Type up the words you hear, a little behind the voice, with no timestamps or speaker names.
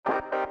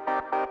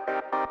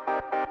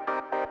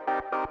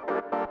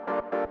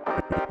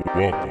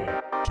Welcome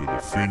to the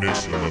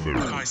Phoenix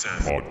MMA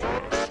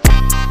podcast.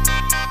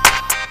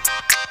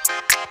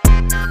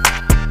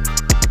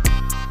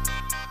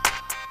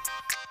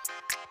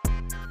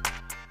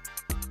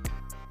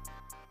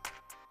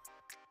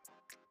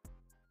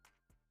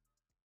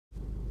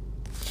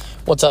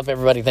 What's up,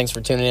 everybody? Thanks for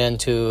tuning in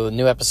to a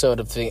new episode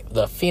of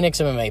the Phoenix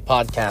MMA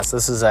podcast.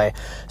 This is a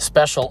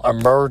special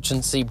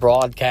emergency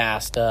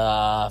broadcast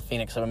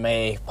Phoenix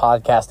MMA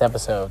podcast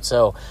episode.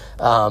 So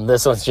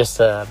this one's just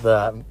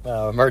the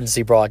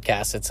emergency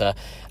broadcast. It's a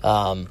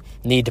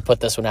need to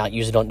put this one out.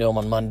 Usually don't do them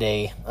on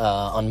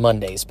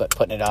Mondays, but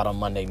putting it out on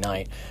Monday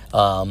night.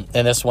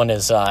 And this one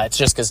is it's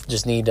just because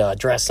just need to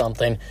address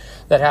something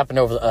that happened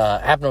over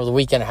the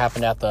weekend. It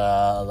happened at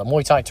the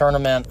Muay Thai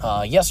tournament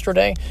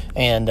yesterday,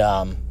 and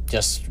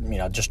just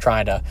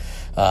trying to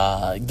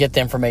get the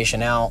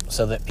information out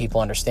so that people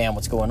understand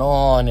what's going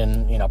on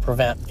and,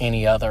 prevent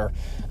any other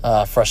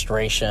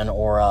frustration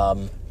or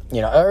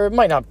it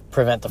might not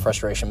prevent the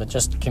frustration, but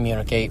just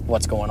communicate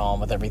what's going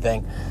on with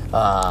everything.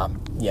 The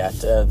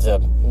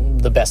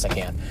best I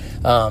can.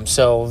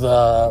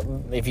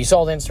 So if you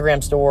saw the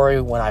Instagram story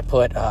when I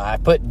put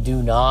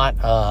do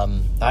not,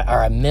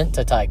 I meant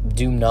to type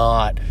do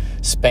not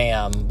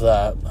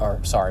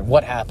spam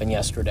what happened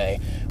yesterday.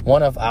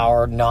 One of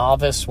our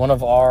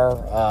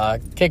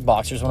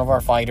kickboxers, one of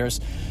our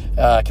fighters,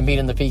 competed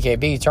in the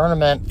PKB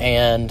tournament,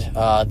 and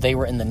they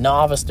were in the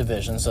Novice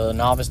Division. So the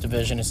Novice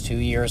Division is 2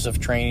 years of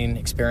training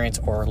experience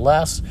or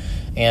less,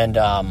 and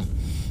so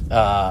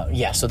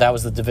that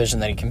was the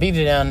division that he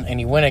competed in, and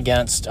he went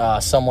against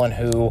someone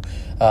who,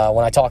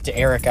 when I talked to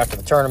Eric after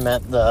the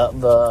tournament,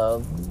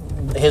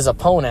 his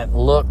opponent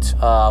looked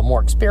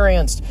more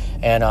experienced,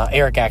 and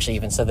Eric actually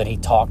even said that he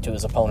talked to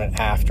his opponent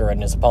after,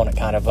 and his opponent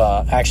kind of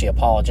actually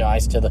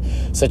apologized to the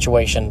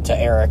situation to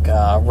Eric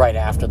right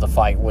after the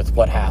fight with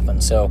what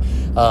happened. So,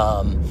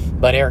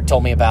 but Eric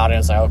told me about it.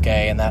 It's like,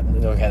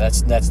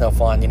 that's no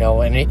fun,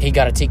 and he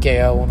got a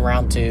TKO in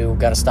round 2,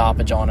 got a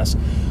stoppage on us.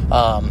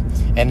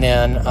 And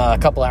then a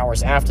couple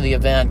hours after the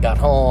event, got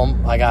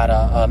home, I got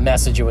a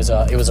message. It was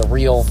a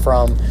reel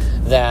from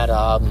that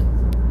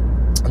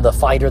the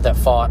fighter that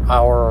fought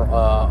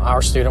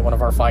our student, one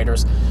of our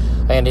fighters,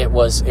 and it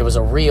was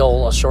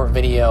a short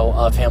video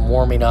of him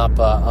warming up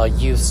a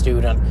youth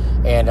student,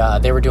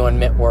 and they were doing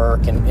mitt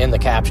work, and in the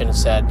caption it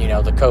said,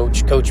 the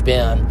Coach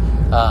Ben,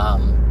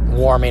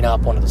 warming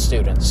up one of the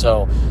students.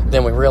 So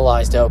then we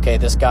realized, okay,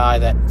 this guy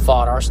that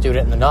fought our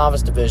student in the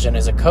Novice Division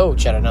is a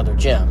coach at another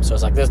gym. So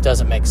it's like, this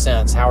doesn't make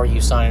sense. How are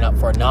you signing up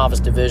for a Novice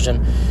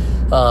Division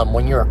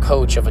when you're a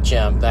coach of a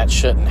gym? That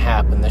shouldn't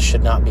happen. This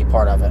should not be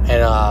part of it.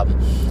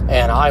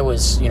 And I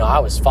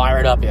was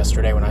fired up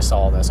yesterday when I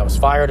saw this. I was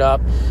fired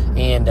up,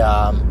 and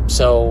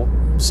so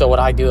what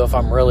I do if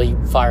I'm really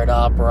fired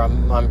up or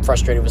I'm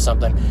frustrated with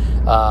something,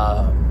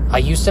 I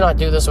used to not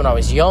do this when I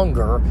was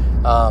younger,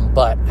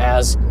 but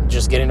as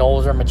just getting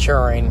older and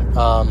maturing,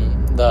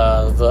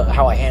 the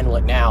how I handle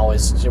it now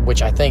is,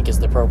 which I think is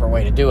the appropriate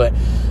way to do it,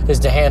 is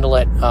to handle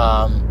it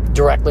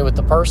directly with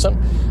the person,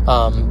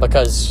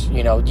 because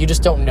you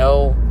just don't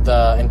know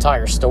the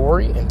entire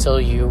story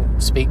until you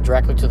speak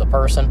directly to the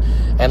person,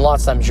 and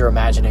lots of times your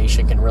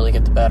imagination can really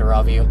get the better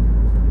of you.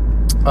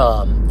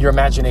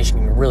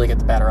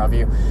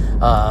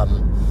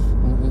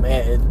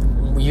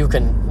 You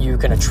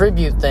can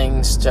attribute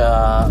things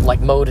to like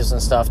motives and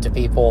stuff to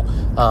people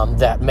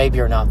that maybe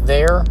are not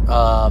there,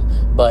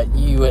 but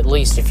you, at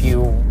least if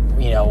you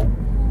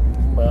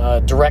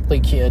directly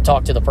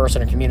talk to the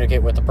person or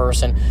communicate with the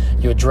person,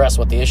 you address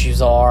what the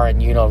issues are,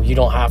 and you're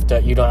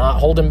not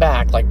holding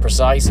back, like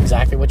precise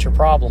exactly what your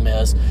problem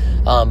is,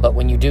 but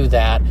when you do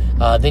that,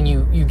 then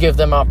you give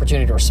them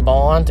opportunity to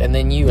respond, and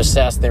then you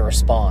assess their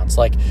response.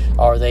 Like,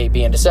 are they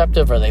being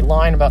deceptive? Are they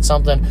lying about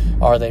something?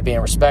 Are they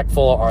being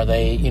respectful? Are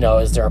they,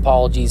 is there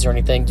apologies or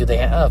anything? Do they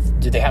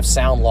have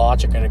sound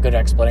logic and a good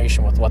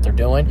explanation with what they're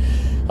doing?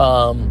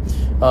 And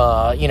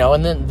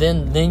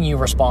then you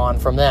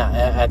respond from that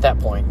at that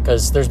point,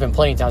 because there's been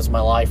plenty of times in my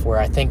life where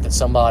I think that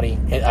somebody,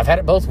 I've had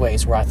it both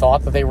ways, where I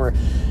thought that they were,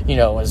 they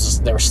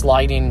were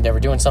slighting, they were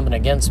doing something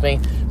against me,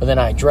 but then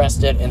I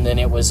addressed it, and then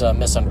it was a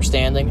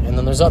misunderstanding. And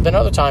then there's been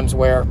other times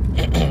where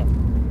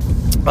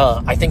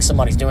I think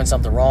somebody's doing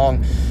something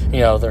wrong,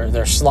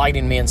 they're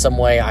slighting me in some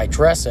way. I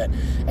address it,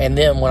 and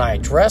then when I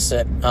address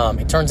it,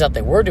 it turns out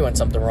they were doing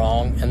something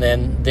wrong, and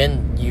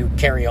then you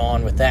carry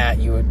on with that.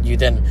 You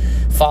then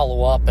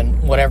follow up,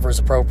 and whatever is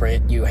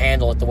appropriate, you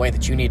handle it the way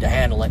that you need to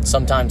handle it.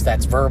 Sometimes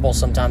that's verbal,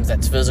 sometimes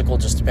that's physical,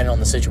 just depending on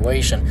the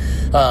situation.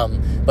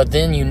 But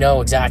then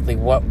exactly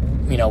what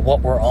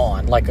we're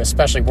on, like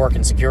especially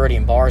working security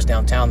in bars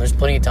downtown. There's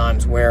plenty of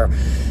times where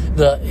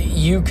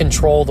you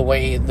control the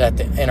way that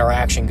the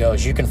interaction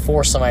goes. You can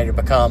force somebody to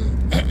become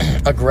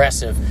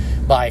aggressive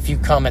by if you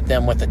come at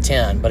them with a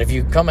 10. But if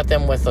you come at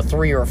them with a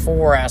 3 or a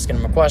 4, asking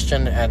them a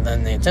question, and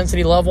then the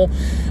intensity level,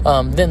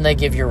 then they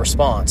give you a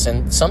response.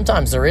 And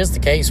sometimes there is the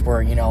case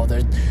where,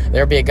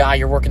 there'll be a guy,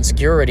 you're working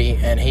security,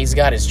 and he's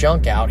got his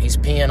junk out. He's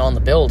peeing on the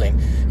building.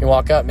 You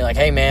walk up and be like,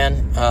 hey,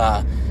 man,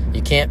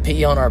 you can't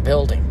pee on our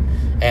building.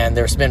 And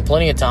there's been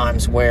plenty of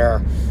times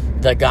where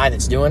the guy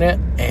that's doing it,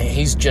 and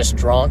he's just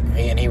drunk,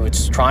 and he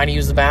was trying to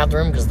use the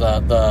bathroom because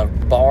the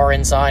bar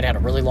inside had a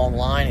really long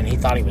line, and he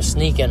thought he was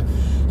sneaking,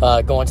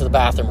 going to the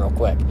bathroom real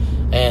quick.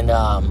 And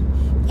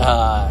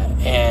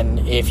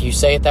if you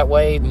say it that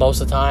way,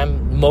 most of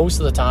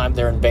the time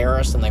they're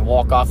embarrassed and they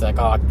walk off. They're like,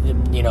 oh,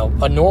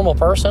 a normal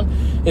person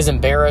is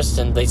embarrassed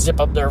and they zip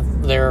up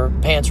their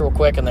pants real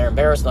quick and they're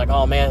embarrassed, like,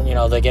 oh man,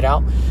 they get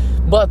out.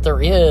 But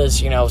there is,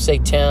 say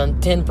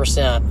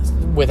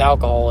 10% with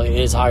alcohol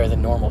is higher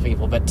than normal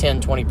people, but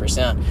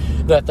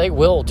 20% that they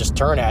will just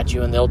turn at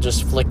you and they'll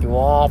just flick you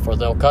off, or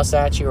they'll cuss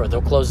at you, or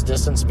they'll close the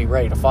distance and be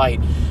ready to fight,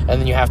 and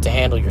then you have to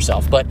handle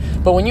yourself. But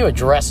when you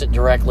address it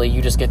directly,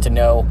 you just get to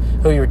know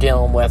who you're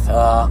dealing with,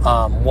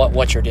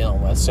 what you're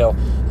dealing with. So,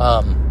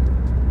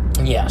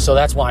 yeah, so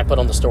that's why I put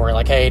on the story,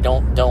 like, hey,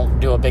 don't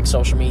do a big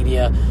social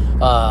media,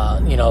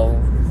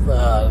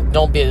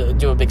 don't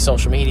do a big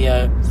social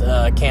media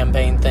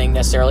campaign thing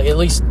necessarily. At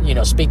least,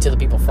 speak to the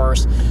people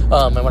first.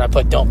 And when I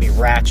put don't be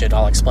ratchet,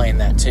 I'll explain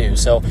that too.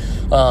 So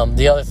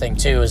the other thing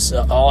too is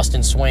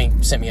Austin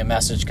Swink sent me a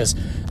message because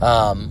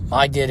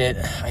I did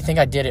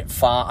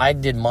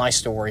my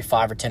story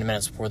 5 or 10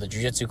 minutes before the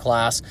jiu-jitsu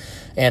class.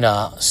 And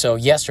so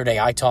yesterday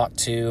I talked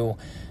to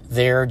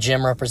their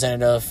gym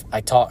representative.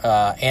 I talked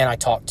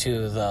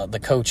to the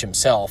coach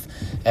himself,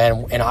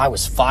 and I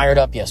was fired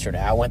up yesterday.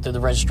 I went through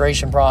the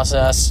registration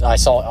process. I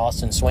saw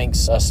Austin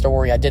Swink's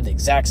story. I did the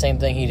exact same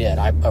thing he did.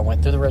 I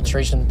went through the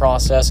registration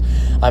process.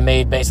 I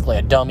made basically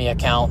a dummy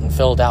account and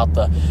filled out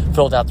the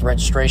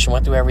registration.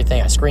 Went through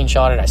everything. I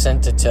screenshot it. I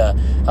sent it to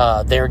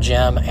their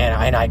gym,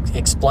 and I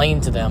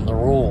explained to them the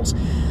rules.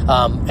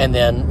 And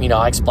then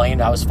I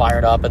explained I was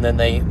fired up, and then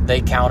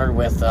they countered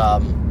with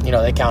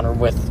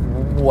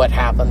what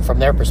happened from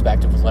their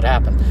perspective was what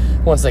happened.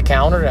 Once they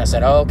countered, I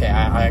said, oh, okay,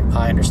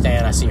 I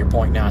understand. I see your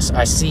point now.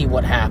 I see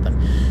what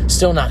happened.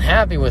 Still not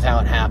happy with how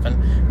it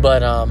happened,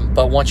 but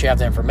once you have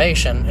the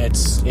information,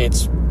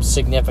 it's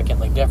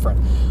significantly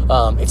different.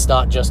 It's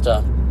not just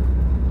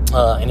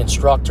an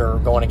instructor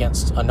going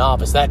against a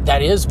novice.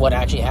 That is what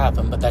actually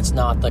happened, but that's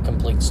not the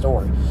complete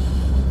story.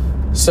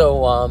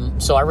 So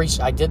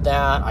I did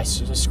that. I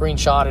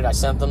screenshot it. I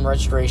sent them the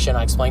registration.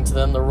 I explained to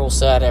them the rule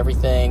set,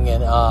 everything,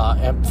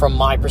 and from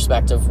my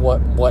perspective,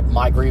 what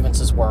my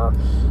grievances were.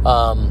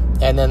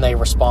 And then they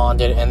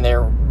responded, and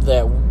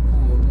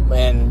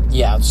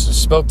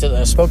spoke to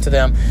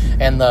them,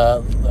 and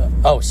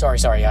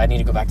sorry, I need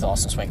to go back to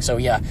Austin Swing. So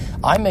yeah,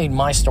 I made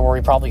my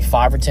story probably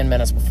 5 or 10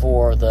 minutes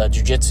before the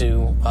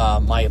jiu-jitsu,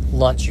 my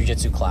lunch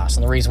jiu-jitsu class.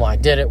 And the reason why I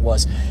did it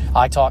was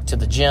I talked to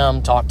the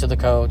gym, talked to the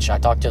coach, I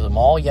talked to them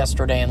all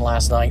yesterday and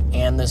last night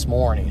and this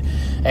morning.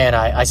 And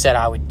I said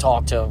I would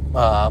talk to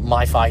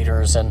my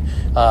fighters and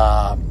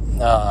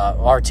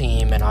our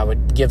team, and I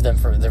would give them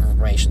the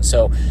information.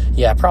 So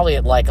yeah, probably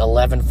at like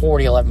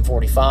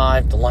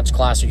 11:45, the lunch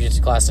class or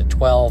jiu-jitsu class at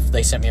 12,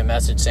 they sent me a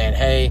message saying,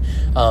 hey,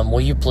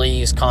 will you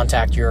please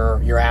contact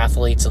your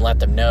athletes and let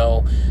them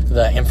know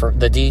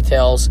the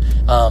details.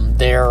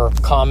 They're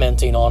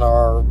commenting on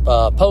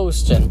our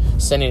post and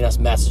sending us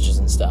messages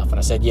and stuff. And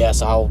I said,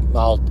 yes,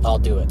 I'll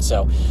do it.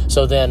 So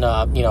then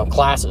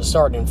class is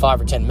starting in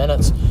 5 or 10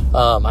 minutes.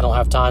 I don't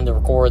have time to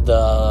record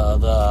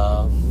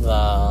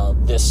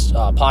this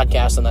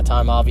podcast in that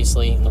time,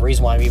 obviously. And the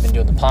reason why I'm even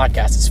doing the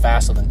podcast is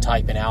faster than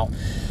typing out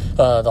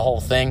the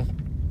whole thing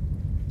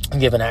and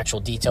give an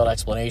actual detailed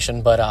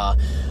explanation. But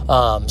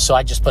so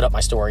I just put up my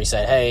story,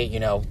 said, hey,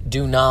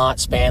 do not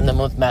spam them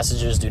with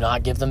messages, do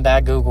not give them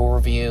bad Google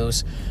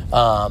reviews,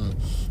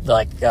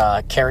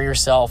 carry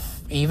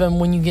yourself, even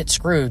when you get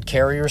screwed,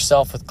 carry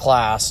yourself with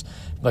class,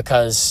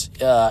 because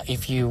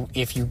if you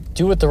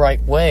do it the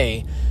right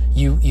way,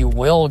 you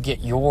will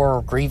get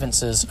your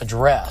grievances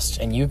addressed,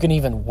 and you can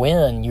even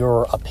win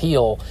your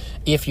appeal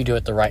if you do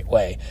it the right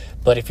way.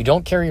 But if you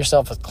don't carry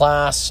yourself with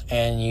class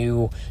and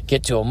you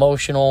get too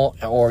emotional,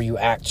 or you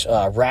act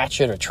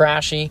ratchet or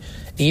trashy,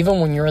 even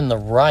when you're in the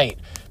right,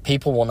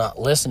 people will not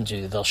listen to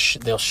you.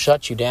 They'll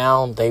shut you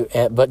down.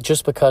 But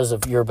just because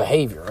of your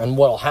behavior. And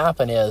what'll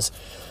happen is,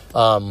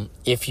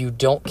 if you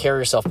don't carry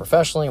yourself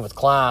professionally with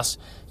class,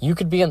 you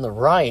could be in the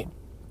right,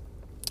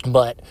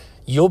 but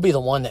you'll be the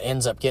one that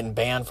ends up getting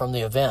banned from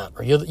the event,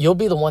 or you'll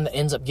be the one that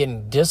ends up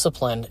getting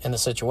disciplined in the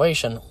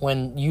situation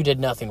when you did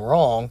nothing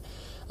wrong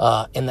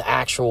in the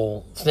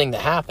actual thing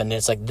that happened.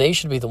 It's like they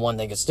should be the one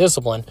that gets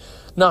disciplined,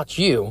 not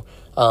you.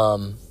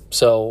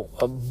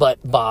 But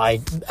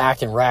by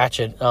acting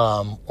ratchet,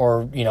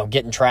 or,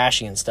 getting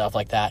trashy and stuff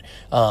like that,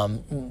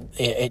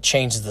 it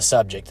changes the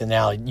subject. And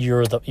now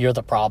you're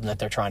the problem that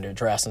they're trying to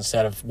address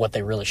instead of what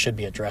they really should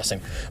be addressing.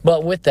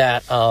 But with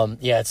that,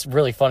 it's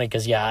really funny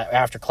because,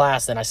 after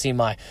class, then I see in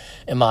my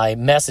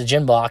message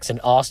inbox, and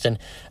Austin,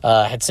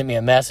 had sent me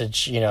a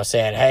message,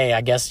 saying, hey,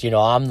 I guess,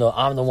 I'm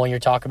the one you're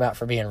talking about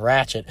for being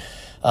ratchet.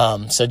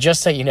 So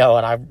just so you know,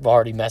 and I've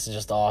already messaged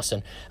this to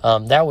Austin,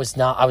 I was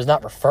not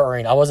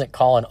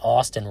calling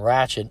Austin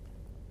ratchet,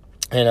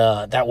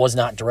 and that was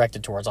not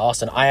directed towards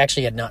Austin. I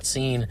actually had not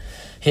seen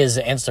his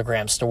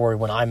Instagram story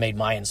when I made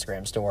my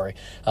Instagram story.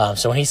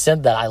 So when he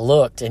said that, I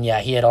looked, and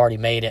he had already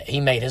made it. He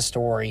made his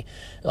story,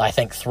 I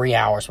think 3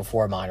 hours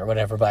before mine or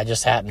whatever, but I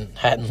just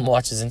hadn't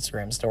watched his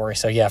Instagram story.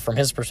 So from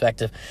his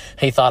perspective,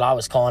 he thought I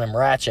was calling him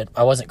ratchet.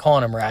 I wasn't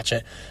calling him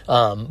ratchet,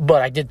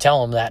 but I did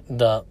tell him that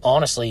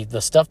honestly,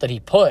 the stuff that he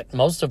put,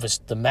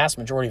 the vast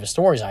majority of his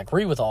stories, I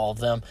agree with all of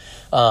them.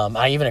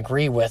 I even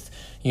agree with,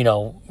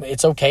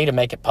 it's okay to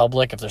make it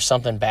public if there's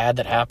something bad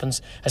that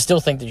happens. I still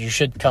think that you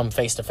should come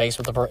face to face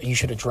with the person. You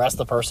should address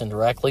the person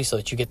directly so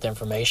that you get the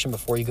information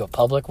before you go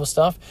public with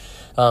stuff,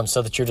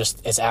 so that you're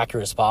just as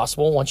accurate as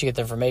possible. Once you get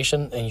the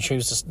information and you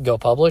choose to go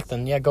public,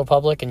 then go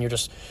public, and you're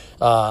just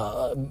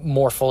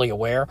more fully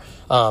aware.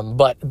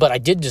 But I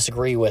did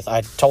disagree with,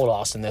 I told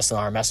Austin this in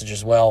our message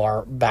as well,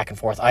 our back and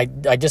forth. I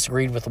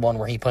disagreed with the one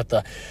where he put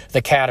the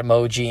cat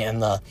emoji and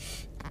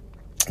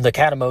the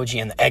cat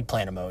emoji and the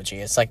eggplant emoji.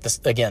 It's like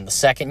this again. The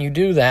second you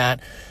do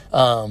that,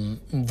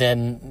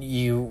 then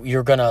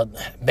you're gonna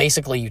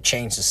basically you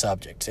change the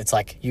subject. It's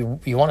like you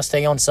want to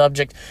stay on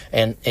subject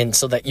and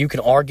so that you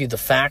can argue the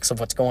facts of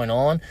what's going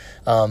on.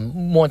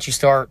 Once you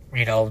start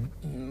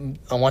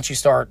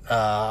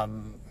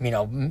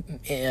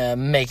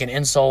making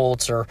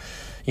insults or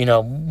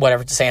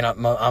whatever, saying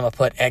I'm gonna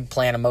put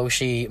eggplant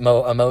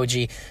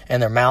emoji in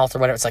their mouth or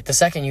whatever. It's like the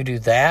second you do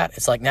that,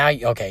 it's like now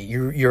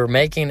you're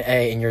making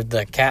and you're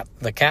the cat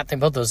thing.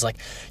 Both of those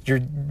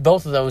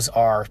both of those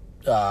are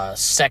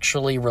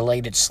sexually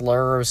related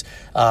slurs.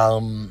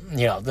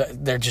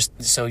 They're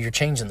just, so you're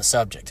changing the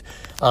subject,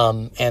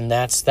 and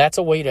that's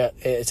a way to.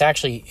 It's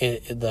actually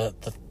the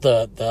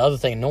other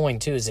thing annoying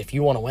too is if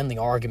you want to win the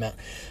argument,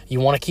 you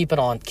want to keep it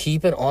on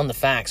the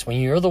facts. When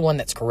you're the one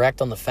that's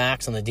correct on the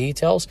facts and the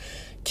details,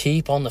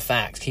 keep on the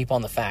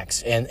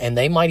facts, and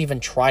they might even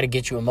try to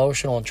get you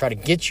emotional and try to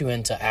get you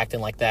into acting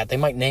like that. They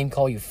might name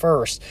call you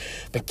first,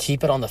 but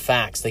keep it on the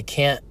facts. They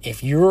can't,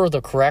 if you're the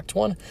correct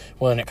one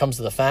when it comes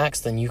to the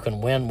facts, then you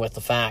can win with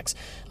the facts,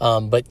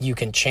 but you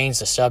can change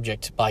the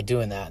subject by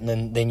doing that,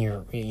 and then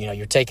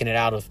you're taking it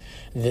out of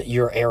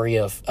your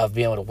area of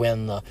being able to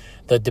win the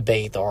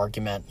debate, the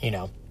argument.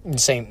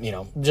 Same,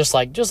 just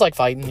like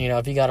fighting.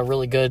 If you got a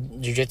really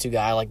good jiu-jitsu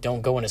guy, like,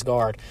 don't go in his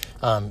guard.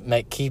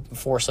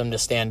 Force him to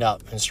stand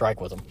up and strike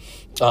with him.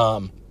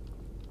 Don't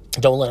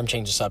let him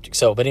change the subject.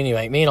 So, but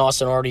anyway, me and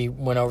Austin already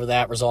went over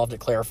that, resolved it,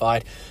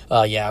 clarified.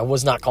 I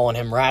was not calling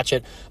him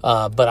ratchet,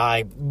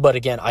 but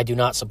again, I do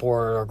not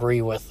support or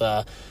agree with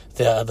the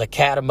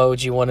cat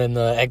emoji one and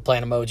the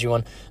eggplant emoji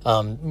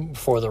one,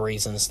 for the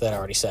reasons that I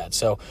already said.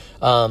 So,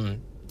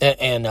 and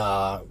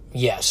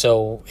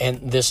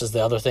this is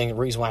the other thing, the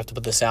reason why I have to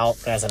put this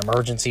out as an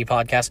emergency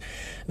podcast.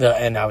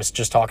 And I was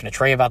just talking to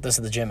Trey about this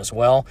at the gym as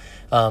well.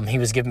 He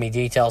was giving me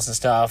details and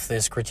stuff,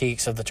 his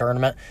critiques of the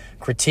tournament.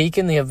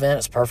 Critiquing the event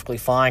is perfectly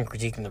fine.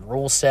 Critiquing the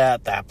rule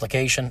set, the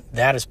application,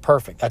 that is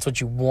perfect. That's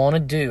what you want to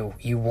do.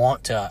 You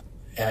want to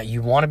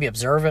be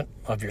observant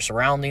of your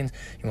surroundings.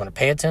 You want to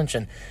pay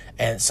attention,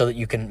 and so that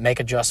you can make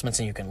adjustments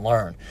and you can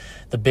learn.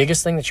 The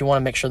biggest thing that you want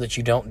to make sure that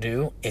you don't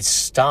do is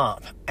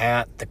stop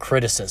at the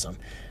criticism.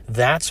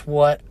 That's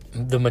what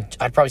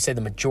I'd probably say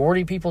the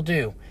majority of people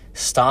do.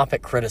 Stop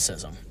at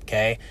criticism,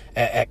 okay?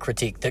 At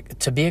critique.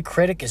 To be a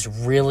critic is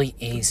really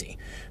easy,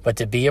 but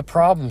to be a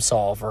problem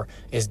solver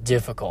is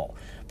difficult.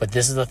 But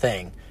this is the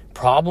thing.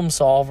 Problem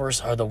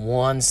solvers are the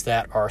ones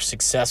that are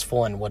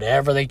successful in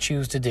whatever they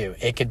choose to do.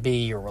 It could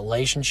be your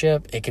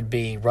relationship. It could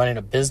be running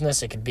a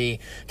business. It could be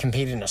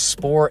competing in a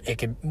sport. It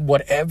could,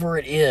 whatever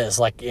it is,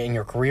 like in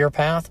your career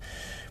path.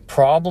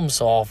 Problem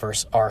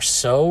solvers are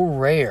so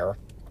rare.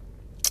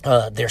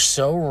 They're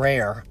so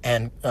rare,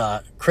 and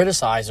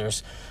critics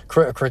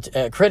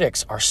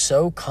are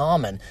so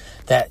common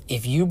that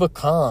if you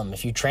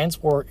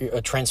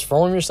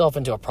transform yourself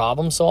into a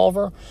problem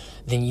solver,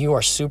 then you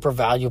are super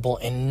valuable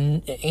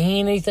in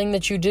anything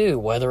that you do,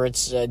 whether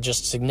it's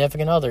just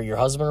significant other, your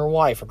husband or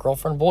wife, or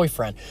girlfriend,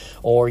 boyfriend,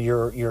 or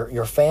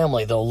your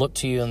family. They'll look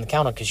to you in the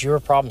counter because you're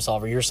a problem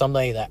solver. You're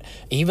somebody that,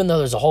 even though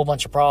there's a whole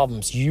bunch of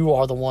problems, you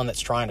are the one that's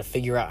trying to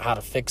figure out how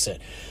to fix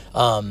it.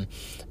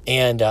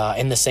 And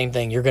the same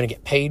thing, you're going to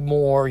get paid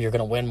more, you're going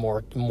to win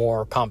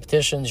more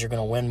competitions, you're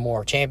going to win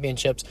more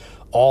championships,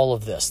 all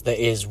of this.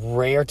 That is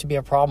rare to be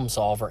a problem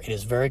solver. It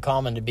is very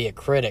common to be a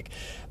critic,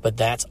 but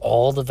that's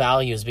all the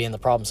value is being the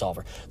problem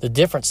solver. The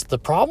difference, the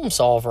problem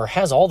solver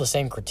has all the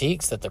same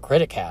critiques that the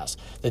critic has.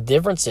 The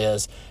difference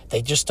is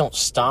they just don't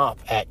stop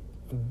at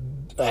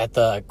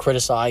the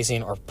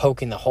criticizing or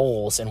poking the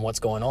holes in what's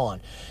going on.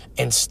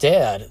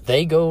 Instead,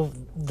 they go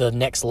the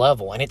next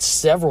level, and it's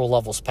several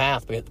levels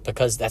past,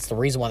 because that's the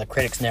reason why the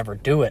critics never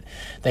do it.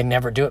 They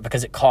never do it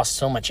because it costs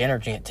so much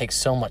energy, it takes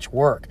so much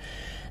work.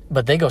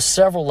 But they go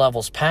several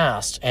levels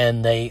past,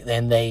 and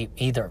they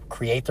either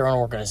create their own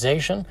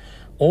organization,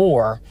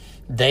 or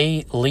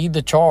they lead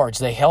the charge.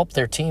 They help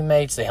their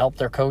teammates, they help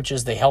their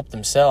coaches, they help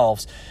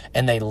themselves,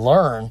 and they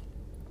learn.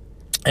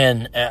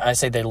 And I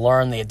say they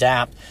learn, they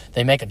adapt,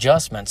 they make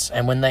adjustments.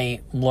 And when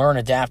they learn,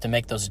 adapt, and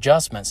make those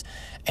adjustments,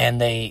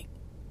 and they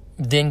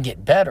then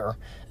get better,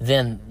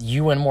 then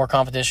you win more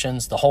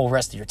competitions. The whole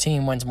rest of your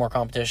team wins more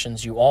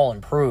competitions. You all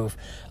improve.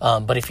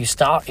 But if you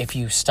stop at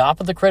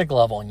the critical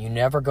level and you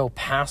never go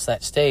past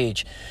that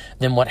stage,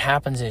 then what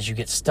happens is you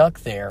get stuck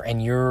there,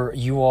 and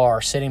you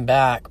are sitting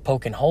back,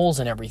 poking holes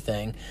in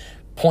everything,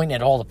 pointing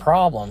at all the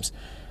problems,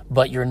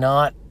 but you're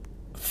not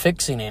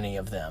fixing any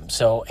of them.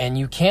 So, and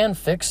you can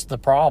fix the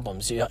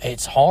problems.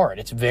 It's hard.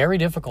 It's very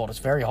difficult. It's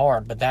very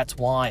hard, but that's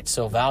why it's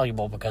so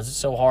valuable, because it's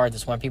so hard.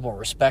 That's why people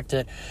respect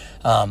it.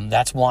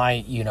 That's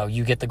why,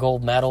 you get the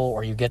gold medal,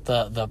 or you get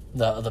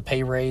the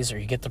pay raise, or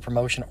you get the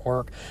promotion at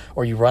work,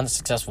 or you run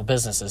successful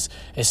businesses.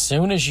 As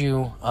soon as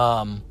you,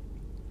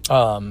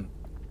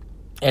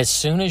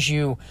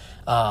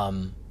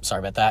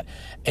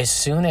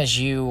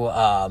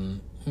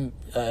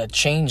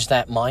 change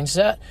that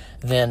mindset,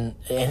 then,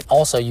 and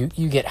also you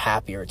get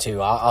happier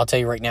too. I'll tell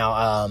you right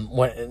now,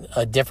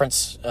 a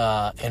difference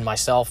in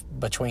myself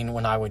between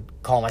when I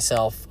would call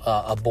myself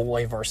a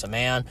boy versus a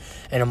man,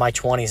 and in my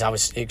 20s I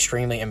was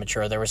extremely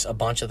immature. There was a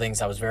bunch of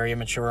things I was very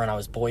immature and I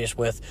was boyish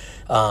with,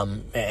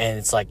 and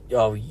it's like,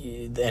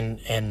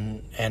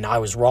 and I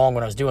was wrong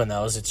when I was doing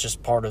those. It's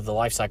just part of the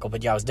life cycle.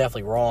 But yeah, I was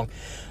definitely wrong.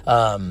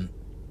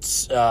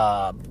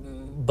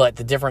 But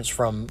the difference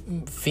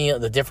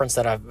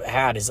that I've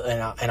had is,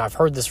 and I've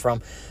heard this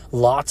from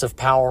lots of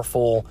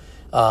powerful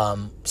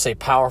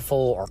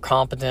or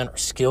competent or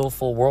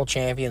skillful world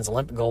champions,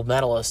 Olympic gold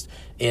medalists,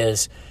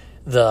 is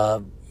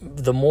the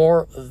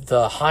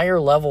higher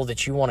level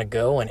that you want to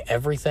go in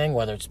everything,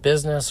 whether it's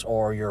business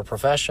or your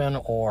profession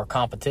or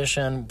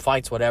competition,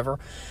 fights, whatever.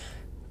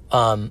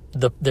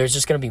 There's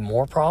just going to be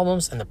more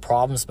problems, and the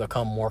problems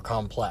become more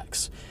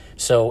complex.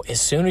 So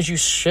as soon as you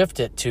shift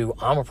it to,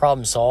 I'm a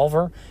problem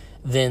solver,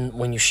 then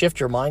when you shift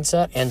your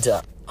mindset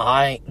into,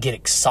 I get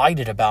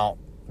excited about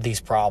these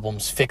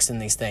problems, fixing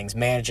these things,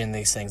 managing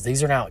these things.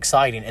 These are now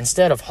exciting.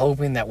 Instead of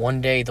hoping that one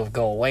day they'll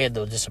go away and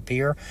they'll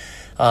disappear,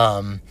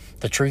 the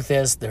truth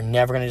is they're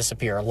never going to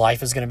disappear.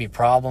 Life is going to be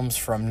problems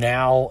from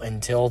now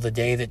until the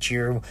day that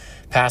you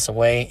pass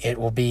away. It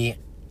will be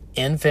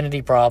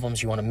infinity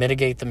problems. You want to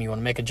mitigate them. You want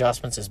to make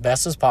adjustments as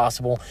best as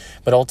possible.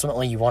 But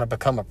ultimately, you want to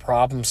become a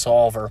problem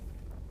solver.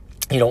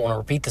 You don't want to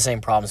repeat the same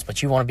problems,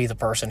 but you want to be the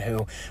person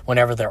who,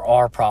 whenever there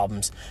are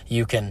problems,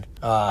 you can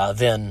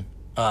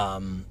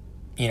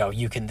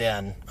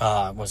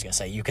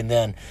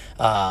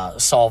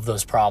solve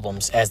those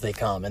problems as they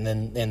come. And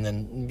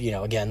then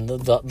again,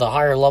 the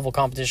higher level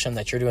competition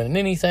that you're doing in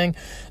anything,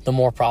 the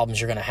more problems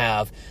you're going to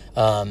have.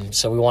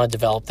 So we want to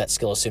develop that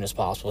skill as soon as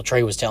possible.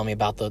 Trey was telling me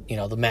about the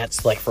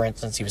mats, like for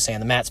instance, he was saying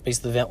the mat space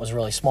of the event was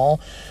really small.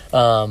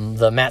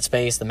 The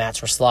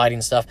mats were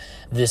sliding stuff.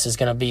 This is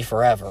going to be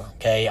forever.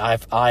 Okay.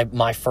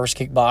 My first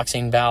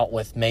kickboxing bout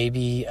with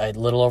maybe a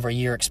little over a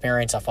year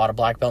experience, I fought a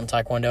black belt in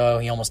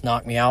Taekwondo. He almost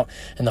knocked me out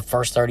in the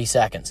first 30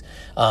 seconds.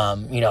 He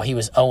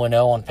was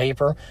 0-0 on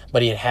paper,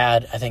 but he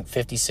had I think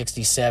 50,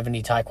 60,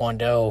 70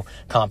 Taekwondo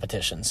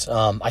competitions.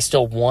 I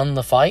still won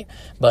the fight,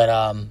 but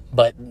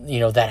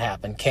that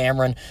happened.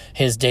 Cameron,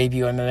 his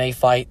debut MMA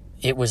fight,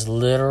 it was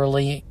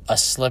literally a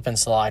slip and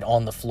slide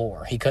on the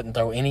floor. He couldn't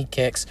throw any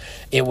kicks.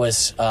 It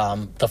was,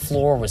 the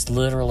floor was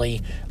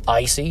literally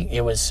icy.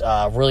 It was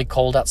really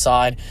cold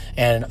outside,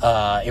 and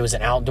it was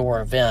an outdoor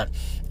event.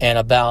 And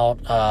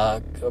about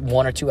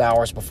 1 or 2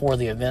 hours before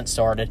the event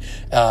started,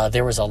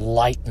 there was a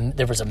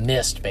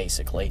mist,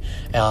 basically.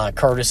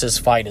 Curtis's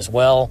fight as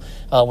well,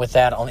 with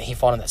that, he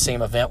fought in that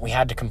same event. We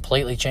had to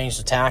completely change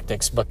the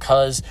tactics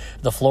because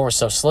the floor was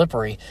so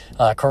slippery.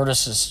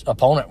 Curtis's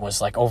opponent was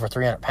like over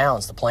 300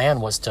 pounds. The plan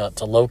was to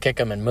low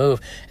kick him and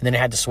move, and then it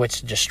had to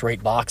switch to just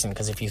straight boxing,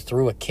 because if you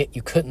threw a kick,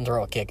 you couldn't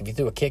throw a kick. If you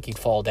threw a kick, you'd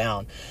fall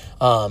down.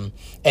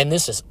 And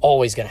this is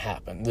always going to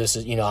happen. This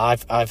is,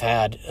 I've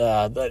had,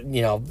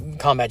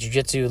 combat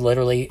jiu-jitsu,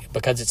 literally,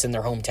 because it's in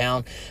their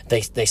hometown,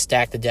 they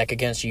stack the deck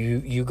against you.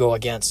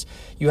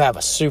 You have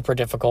a super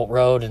difficult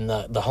road, and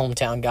the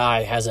hometown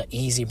guy has an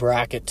easy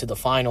bracket to the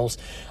finals.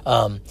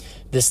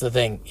 This is the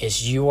thing,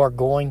 is you are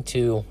going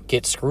to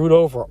get screwed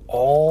over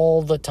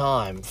all the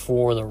time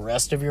for the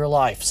rest of your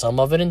life. Some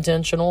of it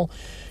intentional.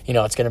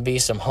 It's going to be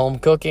some home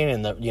cooking,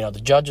 and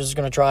the judges are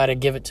going to try to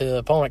give it to the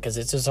opponent because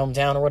it's his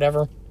hometown or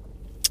whatever.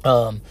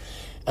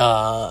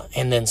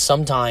 And then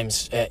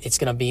sometimes it's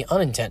going to be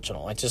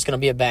unintentional. It's just going to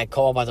be a bad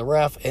call by the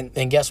ref.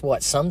 And guess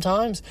what?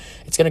 Sometimes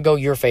it's going to go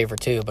your favor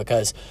too,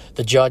 because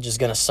the judge is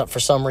going to, for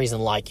some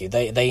reason, like you.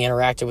 They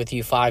interacted with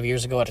you 5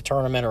 years ago at a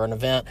tournament or an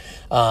event,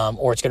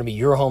 or it's going to be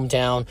your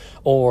hometown,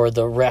 or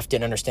the ref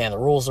didn't understand the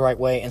rules the right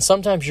way. And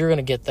sometimes you're going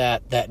to get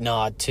that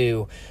nod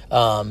too.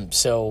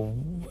 So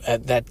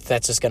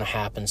that's just going to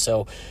happen.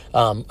 So,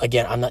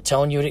 again, I'm not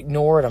telling you to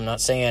ignore it. I'm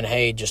not saying,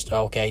 hey, just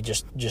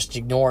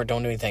ignore it.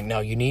 Don't do anything. No,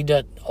 you need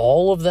to,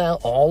 all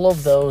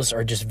of those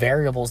are just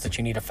variables that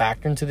you need to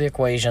factor into the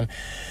equation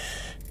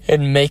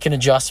and make an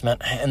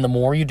adjustment. And the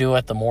more you do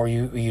it, the more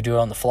you do it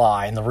on the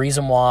fly. And the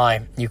reason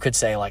why you could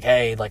say, like,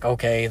 hey, like,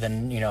 okay,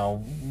 then,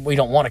 we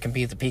don't want to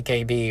compete at the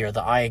PKB or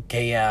the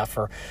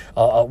IKF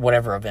or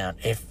whatever event.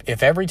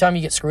 If every time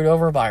you get screwed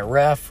over by a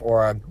ref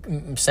or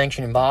a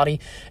sanctioning body,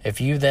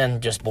 if you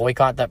then just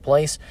boycott that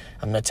place,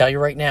 I'm going to tell you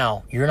right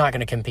now, you're not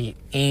going to compete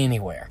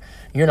anywhere.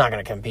 You're not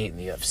going to compete in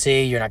the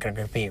UFC. You're not going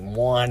to compete in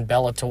one,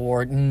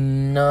 Bellator,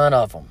 none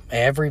of them.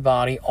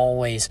 Everybody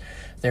always,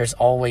 there's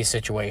always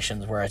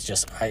situations where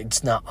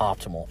it's not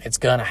optimal. It's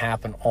going to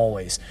happen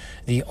always.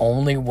 The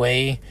only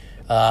way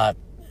to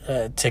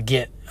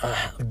get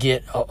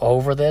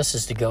over this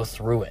is to go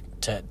through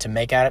it, to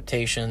make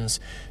adaptations,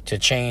 to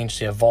change,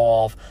 to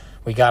evolve.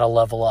 We got to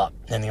level up.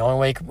 And the only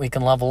way we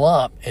can level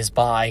up is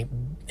by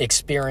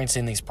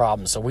experiencing these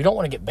problems. So we don't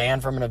want to get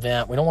banned from an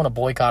event. We don't want to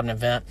boycott an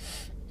event.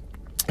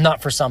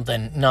 Not for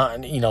something,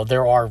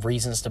 there are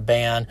reasons to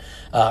ban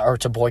or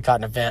to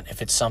boycott an event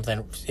if it's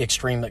something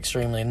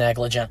extremely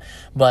negligent.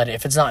 But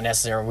if it's not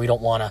necessary, we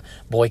don't want to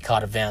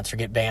boycott events or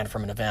get banned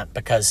from an event,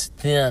 because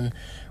then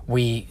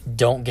we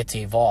don't get to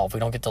evolve.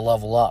 We don't get to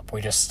level up. We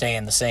just stay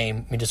in the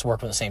same, we just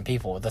work with the same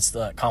people. That's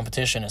the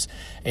competition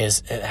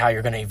is how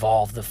you're going to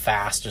evolve the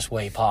fastest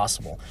way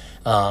possible.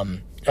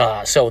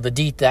 So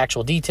the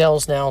actual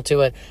details now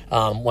to it,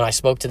 when I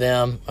spoke to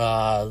them,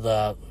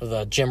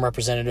 the gym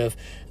representative,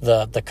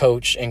 the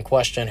coach in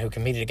question who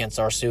competed against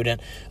our student,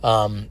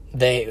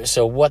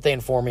 what they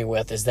informed me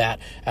with is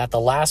that at the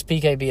last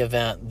PKB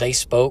event, they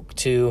spoke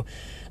to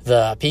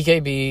the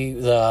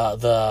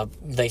PKB,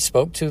 they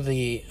spoke to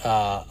the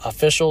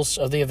officials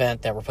of the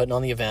event that were putting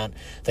on the event.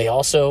 They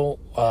also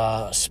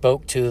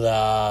spoke to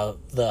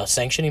the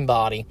sanctioning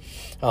body.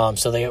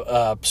 So they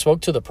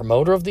spoke to the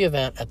promoter of the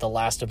event at the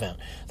last event.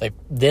 They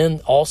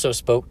then also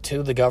spoke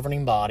to the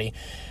governing body,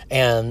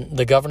 and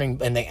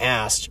they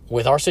asked,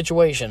 with our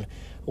situation,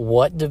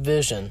 what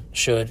division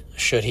should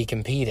he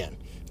compete in?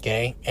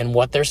 Okay, and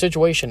what their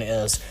situation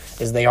is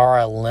they are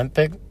an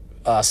Olympic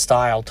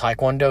style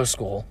Taekwondo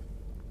school.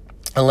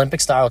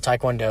 Olympic style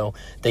Taekwondo,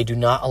 they do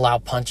not allow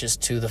punches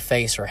to the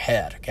face or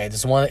head. Okay, this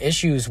is one of the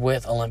issues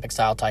with Olympic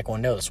style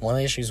Taekwondo. This is one of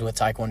the issues with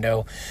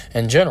Taekwondo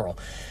in general.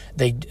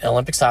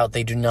 Olympic style,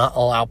 they do not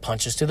allow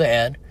punches to the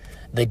head.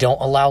 They don't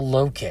allow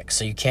low kicks,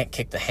 so you can't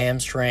kick the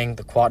hamstring,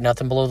 the quad,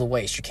 nothing below the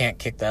waist. You can't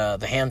kick the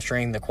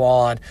hamstring, the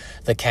quad,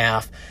 the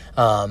calf.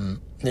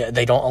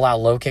 They don't allow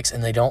low kicks,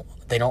 and they don't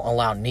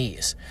allow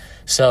knees.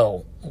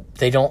 So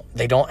they don't,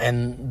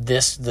 and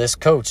this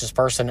coach, this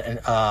person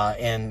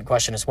in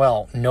question as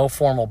well, no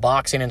formal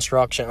boxing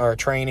instruction or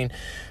training,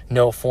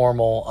 no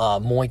formal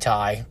Muay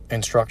Thai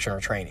instruction or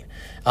training.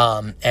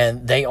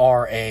 And they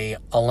are a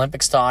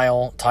Olympic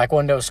style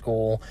Taekwondo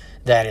school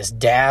that is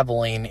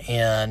dabbling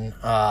in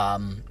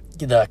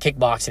the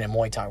kickboxing and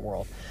Muay Thai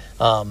world.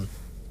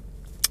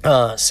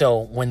 So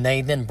when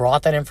they then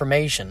brought that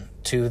information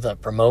to the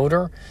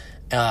promoter,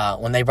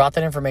 and they brought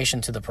that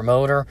information to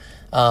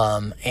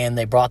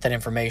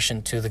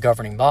the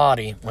governing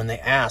body, when they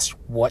asked,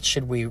 what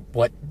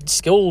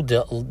skill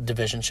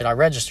division should I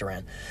register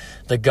in?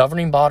 The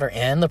governing body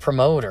and the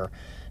promoter,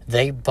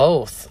 they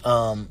both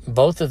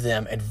of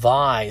them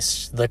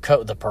advised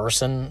the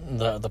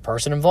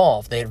person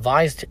involved. They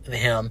advised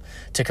him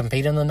to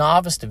compete in the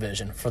Novice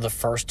Division for the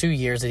first 2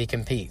 years that he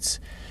competes,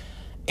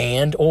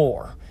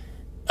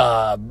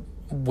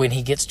 when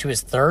he gets to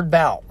his third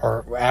bout,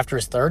 or after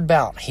his third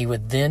bout, he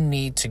would then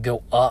need to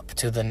go up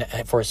to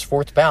for his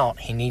fourth bout.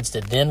 He needs to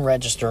then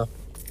register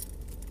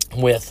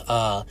with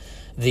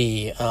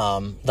the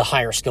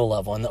higher skill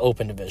level in the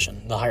open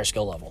division, the higher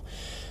skill level.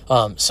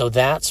 So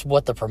that's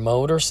what the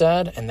promoter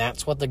said, and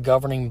that's what the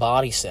governing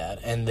body said.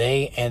 And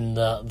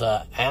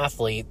the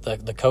athlete,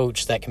 the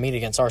coach that competed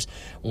against ours,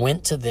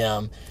 went to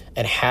them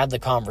and had the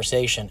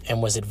conversation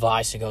and was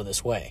advised to go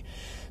this way.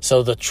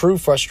 So the true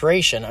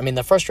frustration,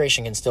 the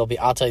frustration can still be,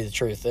 I'll tell you the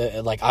truth,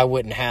 I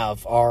wouldn't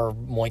have our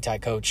Muay Thai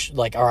coach,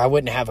 or I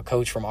wouldn't have a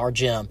coach from our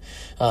gym,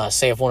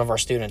 say if one of our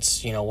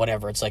students,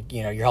 whatever, it's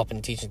you're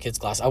helping teach the kids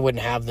class, I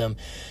wouldn't have them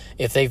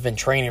if they've been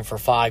training for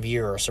 5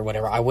 years or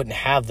whatever. I wouldn't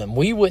have them.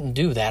 We wouldn't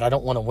do that. I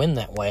don't want to win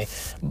that way,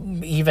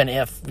 even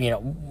if,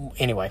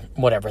 anyway,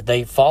 whatever.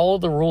 They follow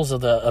the rules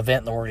of the event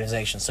and the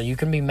organization. So you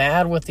can be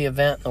mad with the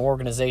event and the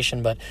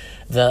organization, but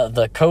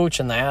the coach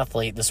and the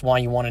athlete, this is why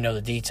you want to know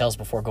the details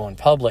before going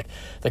public.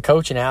 The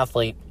coach and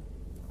athlete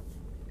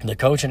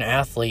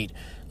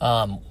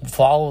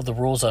follow the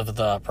rules of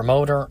the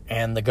promoter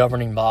and the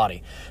governing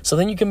body. So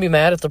then you can be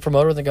mad at the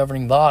promoter and the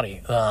governing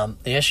body. The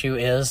issue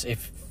is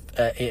it's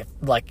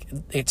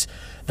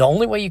the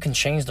only way you can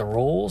change the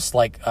rules,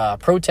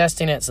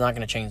 protesting it's not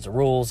going to change the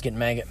rules, getting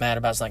mad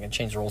about it's not going to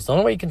change the rules. The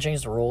only way you can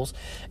change the rules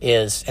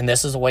is, and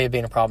this is a way of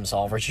being a problem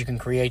solver, is you can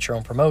create your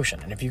own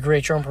promotion. And if you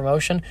create your own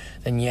promotion,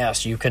 then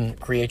yes, you can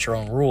create your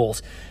own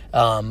rules.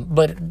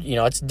 But,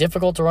 it's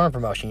difficult to run a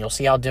promotion. You'll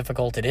see how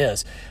difficult it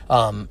is.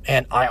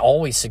 And I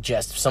always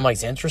suggest if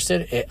somebody's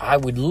interested, I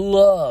would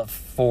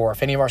love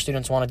if any of our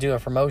students want to do a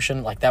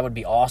promotion, like that would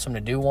be awesome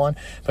to do one,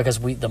 because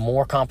the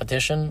more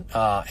competition,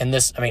 and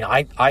this,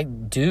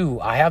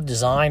 I have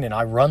designed and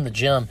I run the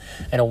gym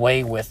in a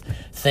way with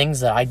things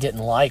that I didn't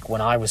like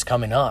when I was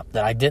coming up,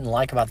 that I didn't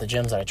like about the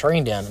gyms that I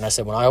trained in. And I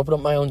said, when I open up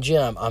my own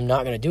gym, I'm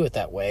not going to do it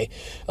that way.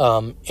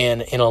 And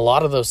a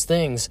lot of those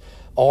things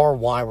are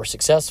why we're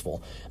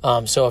successful.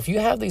 So if you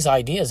have these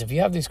ideas, if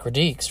you have these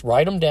critiques,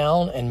 write them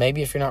down, and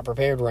maybe if you're not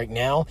prepared right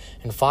now,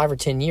 in 5 or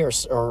 10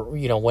 years, or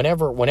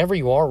whenever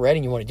you are ready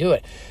and you want to do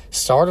it,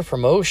 start a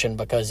promotion,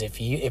 because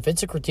if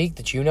it's a critique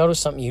that you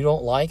notice, something you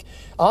don't like,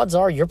 odds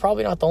are you're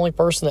probably not the only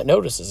person that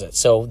notices it.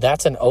 So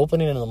that's an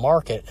opening in the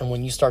market, and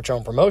when you start your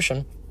own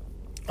promotion,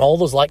 all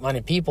those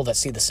like-minded people that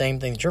see the same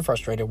thing that you're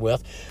frustrated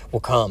with will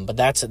come. But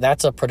that's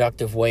a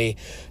productive way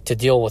to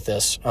deal with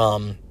this.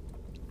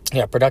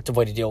 Productive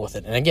way to deal with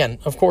it. And again,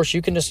 of course,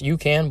 you can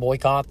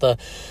boycott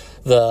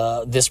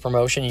this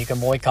promotion. You can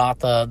boycott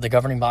the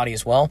governing body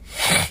as well.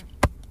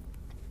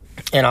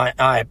 And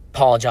I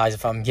apologize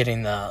if I'm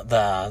getting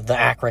the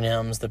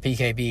acronyms, the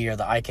PKB or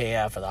the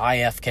IKF or the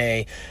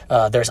IFK.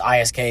 There's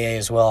ISKA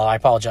as well. I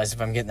apologize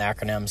if I'm getting the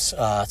acronyms.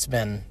 It's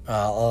been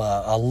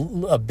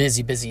a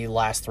busy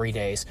last 3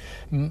 days.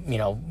 We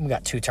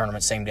got 2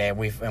 tournaments same day.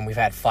 We've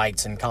had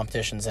fights and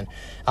competitions. And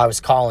I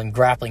was calling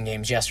grappling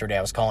games yesterday.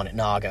 I was calling it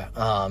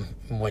Naga,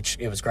 which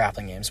it was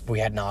grappling games. We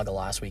had Naga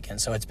last weekend.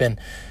 So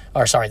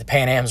the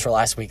Pan Ams were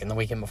last week, and the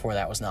weekend before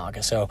that was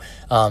Naga. So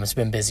it's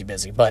been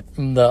busy. But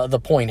the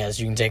point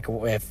is, you can take,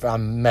 if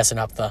I'm messing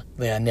up the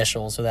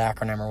initials or the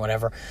acronym or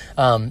whatever,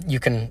 you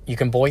can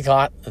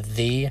boycott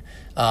the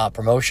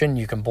promotion.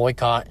 You can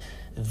boycott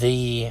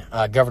the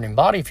governing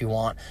body if you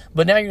want,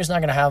 but now you're just not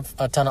going to have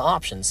a ton of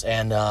options,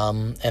 and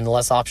the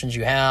less options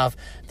you have,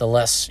 the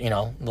less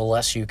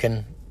you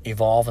can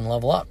evolve and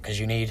level up, because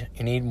you need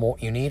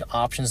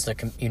options to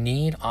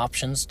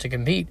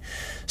compete,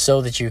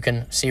 so that you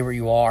can see where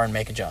you are and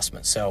make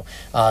adjustments. So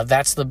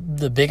that's the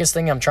biggest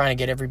thing I'm trying to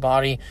get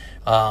everybody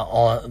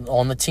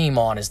on the team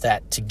on, is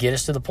that to get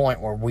us to the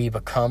point where we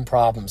become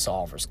problem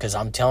solvers. Because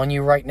I'm telling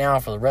you right now,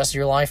 for the rest of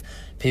your life,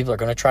 people are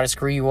going to try to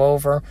screw you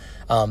over.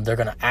 They're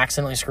going to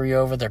accidentally screw you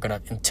over. They're going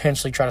to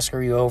intentionally try to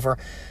screw you over.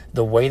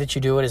 The way that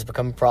you do it is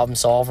become a problem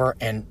solver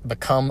and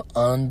become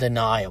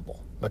undeniable.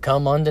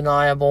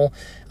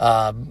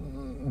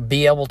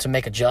 Be able to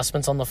make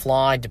adjustments on the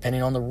fly,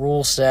 depending on the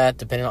rule set,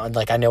 depending on,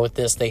 like, I know with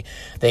this,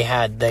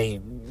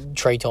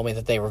 Trey told me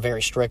that they were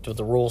very strict with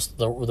the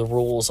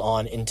rules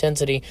on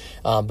intensity,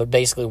 but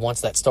basically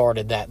once that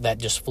started, that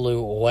just flew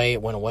away.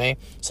 It went away.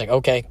 It's like,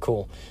 okay,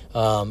 cool.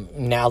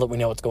 Now that we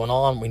know what's going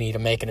on, we need to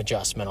make an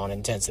adjustment on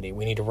intensity.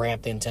 We need to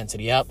ramp the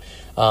intensity up,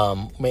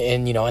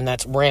 and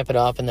that's ramp it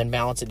up and then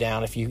balance it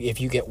down. If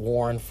you get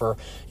worn for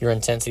your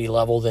intensity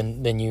level,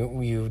 then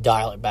you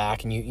dial it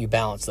back and you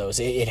balance those.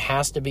 It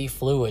has to be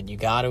fluid. You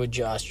got to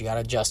adjust.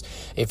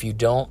 If you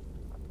don't,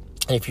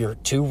 if you're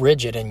too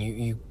rigid and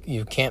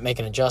you can't make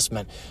an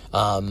adjustment,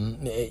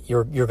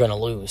 you're going to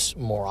lose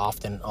more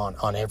often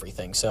on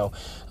everything. So,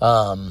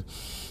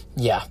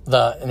 there's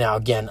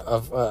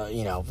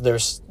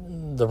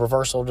the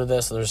reversal to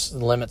this. There's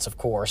limits, of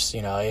course.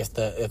 If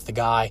the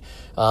guy,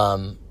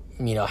 had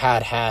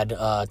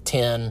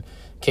 10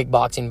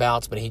 kickboxing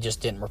bouts, but he just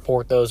didn't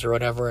report those or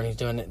whatever, and he's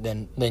doing it,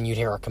 then you'd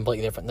hear a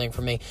completely different thing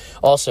from me.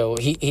 Also,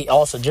 he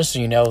also, just so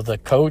you know, the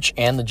coach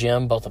and the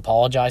gym both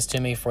apologized to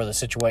me for the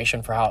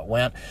situation, for how it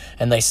went,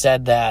 and they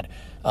said that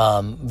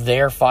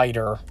their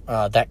fighter,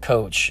 that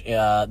coach,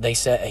 they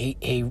said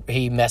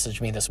he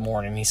messaged me this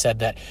morning. He said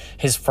that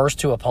his first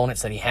 2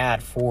 opponents that he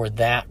had for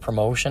that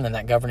promotion and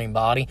that governing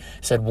body,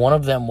 said one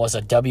of them was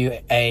a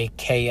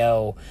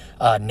WAKO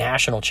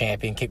national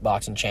champion,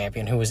 kickboxing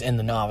champion, who was in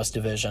the Novice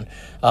Division.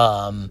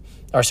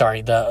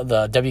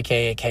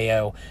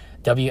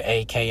 The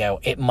WAKO,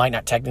 it might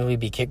not technically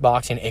be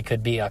kickboxing. It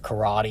could be a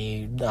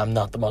karate. I'm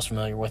not the most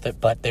familiar with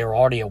it, but they were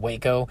already a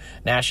Waco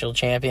national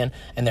champion,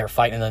 and they're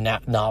fighting in the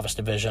Novice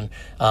Division.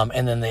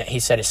 And then he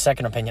said his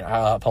second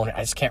opponent, I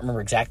just can't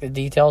remember exactly the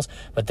details,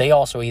 but they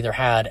also either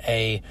had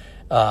a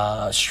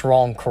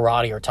strong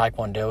karate or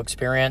taekwondo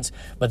experience,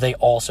 but they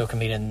also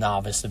competed in the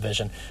Novice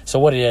Division. So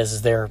what it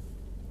is they're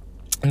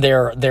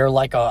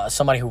like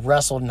somebody who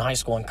wrestled in high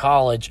school and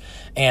college,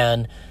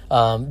 and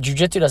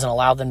jiu-jitsu doesn't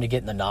allow them to get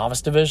in the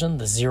Novice Division,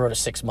 the 0 to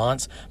 6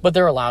 months, but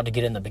they're allowed to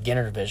get in the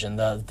beginner division,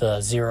 the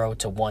 0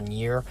 to 1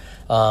 year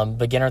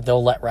beginner.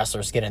 They'll let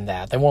wrestlers get in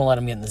that. They won't let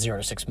them get in the 0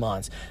 to 6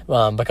 months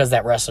because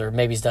that wrestler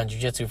maybe has done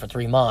jiu-jitsu for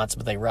 3 months,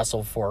 but they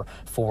wrestled for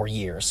 4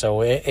 years. So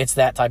it's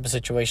that type of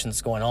situation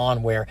that's going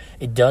on, where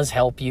it does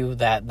help you,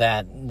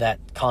 that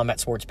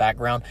combat sports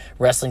background.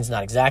 Wrestling's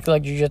not exactly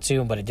like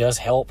jiu-jitsu, but it does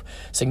help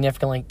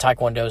significantly.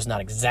 Taekwondo is not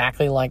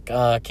exactly like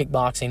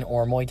kickboxing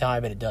or Muay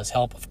Thai, but it does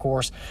help, of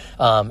course.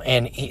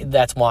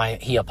 That's why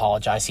he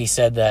apologized. He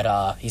said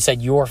that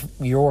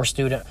your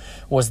student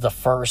was the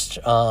first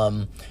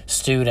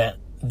student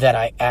that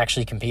I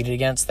actually competed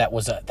against that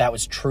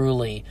was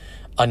truly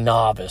a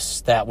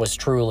novice that was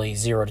truly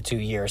 0 to 2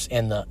 years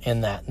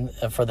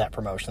for that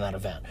promotion, that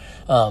event.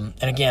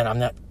 And again,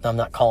 I'm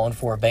not calling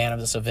for a ban of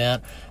this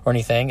event or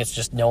anything. It's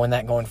just knowing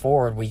that going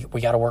forward,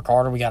 we got to work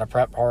harder. We got to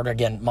prep harder.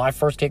 Again, my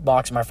first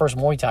kickboxing, my first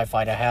Muay Thai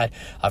fight I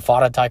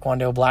fought a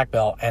Taekwondo black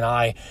belt, and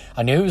I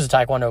knew he was a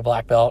Taekwondo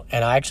black belt,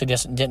 and I actually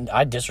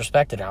I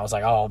disrespected it. I was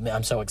like, oh,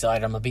 I'm so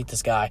excited. I'm going to beat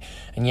this guy.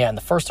 And yeah, in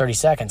the first 30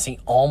 seconds, he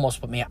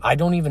almost put me out. I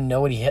don't even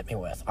know what he hit me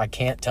with. I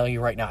can't tell you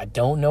right now. I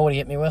don't know what he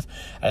hit me with.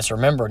 I just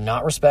remember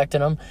not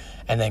respecting him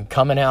and then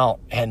coming out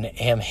and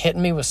him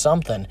hitting me with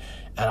something,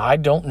 and I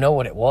don't know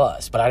what it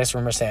was, but I just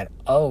remember saying,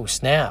 oh,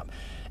 snap.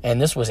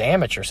 And this was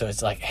amateur, so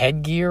it's like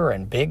headgear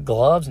and big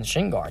gloves and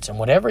shin guards. And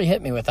whatever he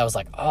hit me with, I was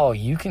like, oh,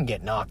 you can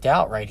get knocked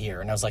out right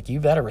here. And I was like, you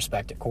better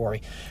respect it,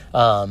 Corey.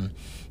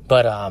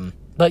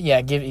 But yeah,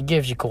 it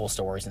gives you cool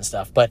stories and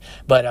stuff. But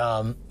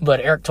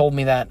Eric told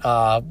me that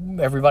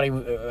everybody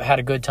had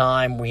a good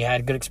time. We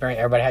had a good experience.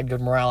 Everybody had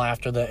good morale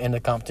after in the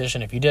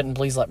competition. If you didn't,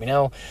 please let me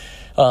know.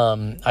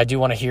 I do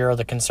want to hear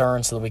the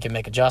concerns so that we can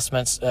make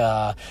adjustments.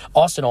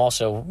 Austin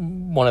also,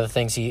 one of the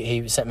things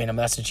he sent me in a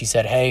message, he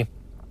said, hey,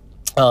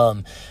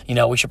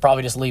 we should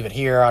probably just leave it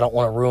here. I don't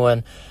want to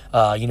ruin,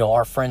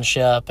 our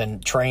friendship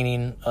and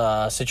training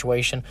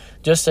situation.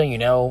 Just so you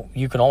know,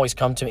 you can always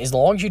come to me as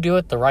long as you do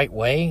it the right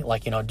way.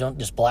 Like, don't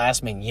just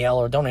blast me and yell,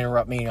 or don't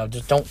interrupt me.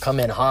 Just don't come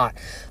in hot.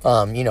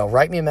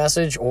 Write me a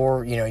message,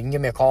 or, you can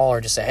give me a call, or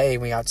just say, hey,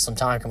 we got some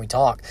time. Can we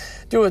talk?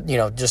 Do it,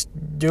 just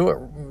do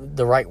it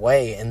the right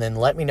way, and then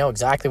let me know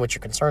exactly what your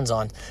concerns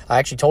on. I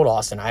actually told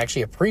Austin, I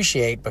actually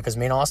appreciate, because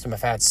me and Austin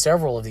have had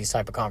several of these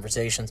type of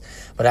conversations,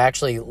 but I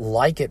actually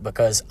like it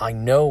because I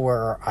know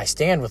where I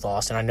stand with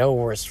Austin. I know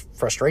where his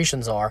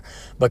frustrations are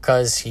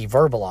because he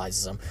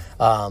verbalizes them.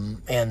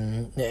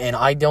 And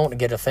I don't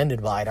get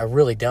offended by it. I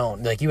really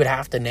don't. Like, you would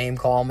have to name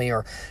call me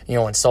or,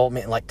 insult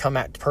me and like come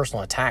at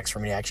personal attacks for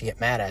me to actually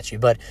get mad at you.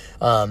 But,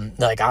 I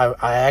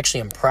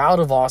actually am proud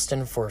of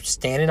Austin for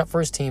standing up for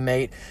his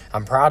teammate.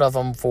 I'm proud of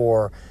him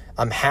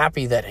I'm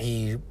happy that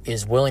he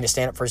is willing to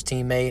stand up for his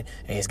teammate,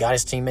 and he's got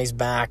his teammates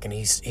back, and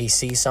he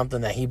sees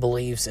something that he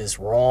believes is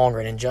wrong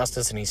or an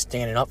injustice, and he's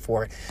standing up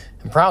for it.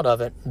 I'm proud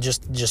of it.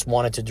 Just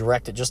wanted to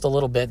direct it just a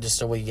little bit, just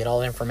so we get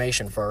all the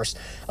information first.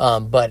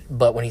 But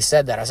when he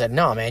said that, I said,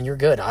 no, man, you're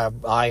good.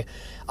 I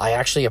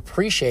actually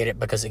appreciate it,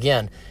 because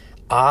again,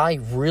 I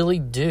really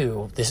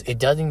do this. It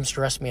doesn't even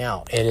stress me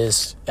out. It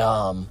is.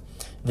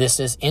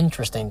 This is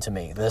interesting to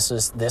me. This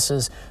is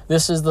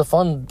the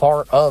fun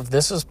part of,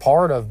 this is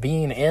part of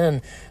being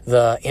in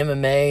the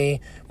MMA,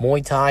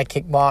 Muay Thai,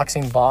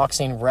 kickboxing,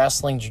 boxing,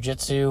 wrestling,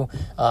 jiu-jitsu.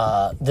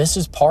 This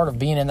is part of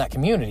being in that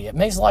community. It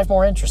makes life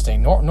more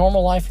interesting.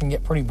 Normal life can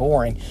get pretty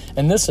boring,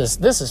 and this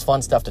is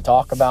fun stuff to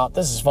talk about.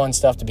 This is fun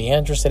stuff to be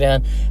interested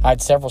in. I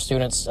had several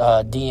students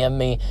DM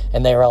me,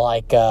 and they were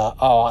like,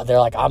 they're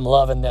like, I'm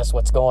loving this.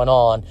 What's going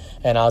on?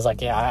 And I was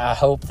like, yeah, I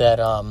hope that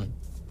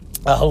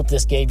I hope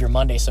this gave your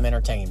Monday some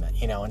entertainment,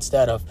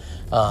 instead of,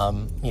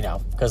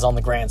 because on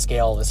the grand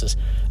scale, this is,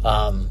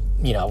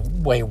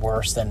 way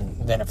worse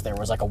than if there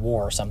was like a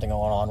war or something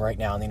going on right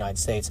now in the United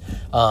States.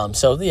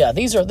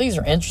 These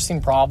are interesting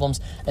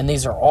problems, and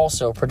these are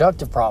also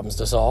productive problems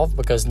to solve,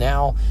 because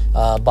now,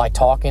 by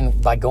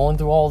going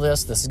through all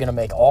this is going to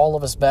make all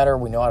of us better.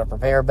 We know how to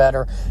prepare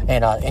better.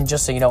 And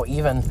just so you know,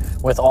 even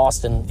with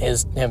Austin,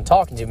 him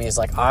talking to me is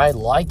like, I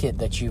like it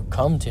that you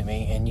come to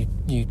me and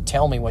you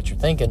tell me what you're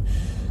thinking.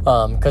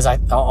 Because I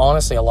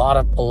honestly, a lot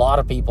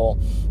of people,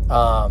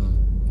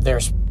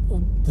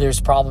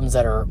 there's problems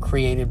that are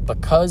created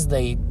because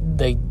they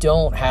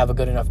don't have a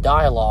good enough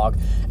dialogue,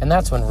 and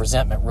that's when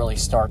resentment really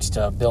starts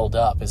to build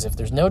up. Is if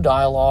there's no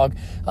dialogue,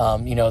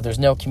 there's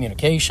no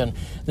communication,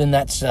 then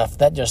that stuff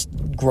that just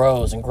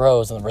grows and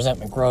grows, and the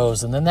resentment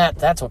grows, and then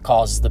that's what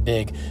causes the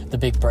big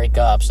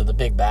breakups or the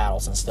big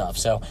battles and stuff.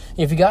 So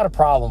if you got a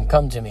problem,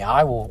 come to me.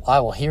 I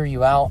will hear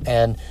you out,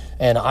 and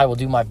I will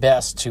do my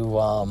best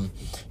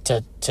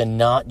to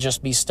not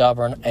just be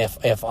stubborn.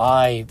 If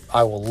I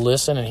will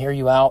listen and hear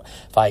you out.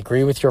 If I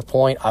agree with your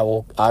point, I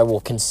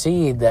will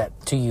concede that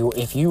to you.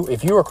 If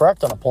you are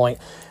correct on a point,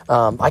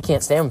 I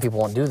can't stand when people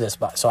won't do this,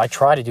 but so I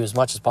try to do as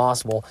much as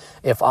possible.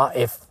 If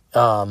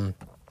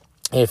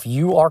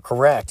you are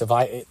correct,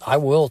 I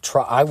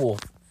will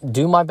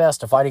do my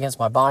best to fight against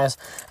my bias,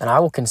 and I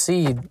will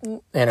concede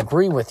and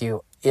agree with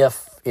you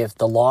if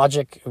the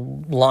logic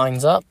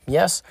lines up,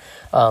 yes.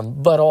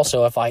 But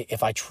also, if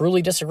I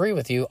truly disagree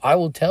with you, I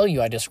will tell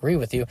you I disagree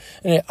with you,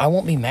 and I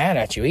won't be mad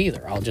at you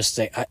either. I'll just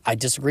say I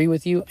disagree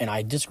with you, and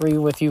I disagree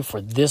with you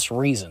for this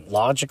reason,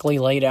 logically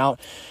laid out.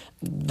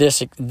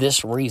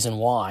 This reason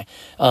why,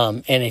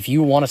 and if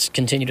you want to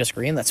continue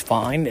disagreeing, that's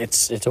fine.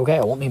 It's okay.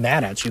 I won't be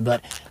mad at you,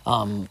 but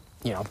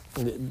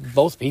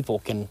both people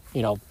can,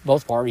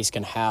 both parties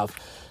can have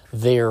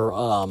their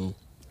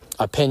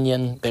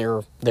opinion,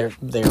 their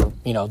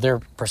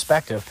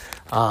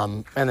perspective,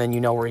 and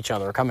then where each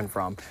other are coming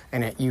from,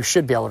 and you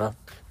should be able to,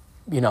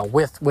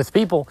 with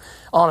people,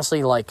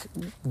 honestly, like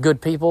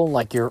good people,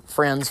 like your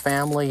friends,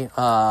 family,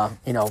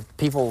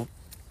 people,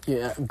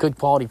 good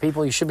quality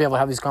people. You should be able to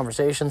have these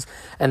conversations.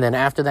 And then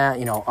after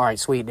that, all right,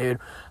 sweet, dude.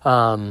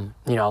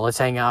 Let's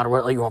hang out.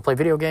 Or you want to play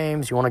video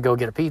games? You want to go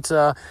get a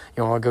pizza?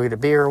 You want to go get a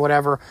beer or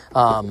whatever?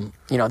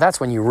 That's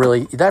when you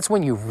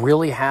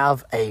really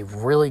have a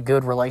really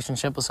good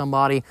relationship with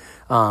somebody.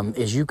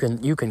 Is you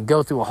can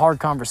go through a hard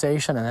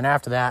conversation, and then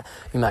after that,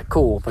 you're like,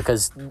 cool,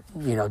 because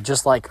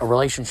just like a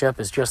relationship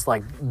is just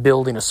like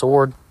building a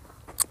sword.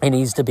 It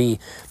needs to be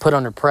put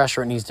under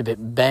pressure. It needs to be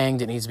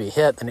banged. It needs to be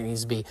hit. Then it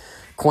needs to be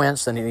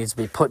quenched. Then it needs to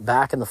be put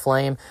back in the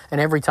flame.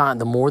 And every time,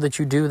 the more that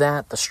you do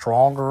that, the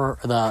stronger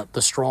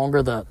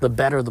the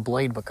better the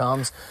blade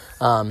becomes.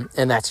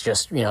 And that's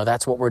just,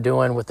 that's what we're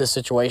doing with this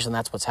situation.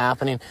 That's what's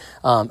happening.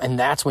 And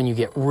that's when you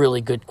get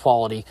really good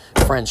quality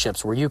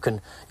friendships where you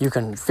can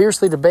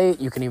fiercely debate.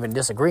 You can even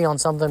disagree on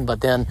something.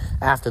 But then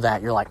after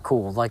that, you're like,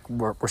 cool, like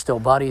we're still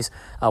buddies.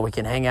 We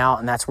can hang out.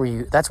 And that's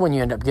when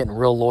you end up getting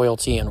real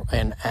loyalty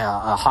and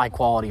high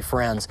quality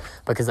friends,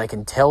 because they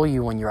can tell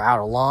you when you're out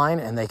of line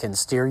and they can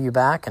steer you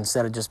back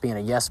instead of just being a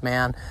yes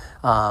man.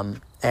 And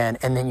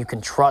then you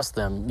can trust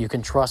them. You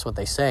can trust what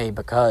they say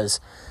because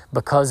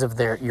of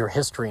your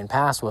history and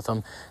past with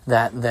them,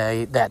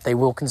 that they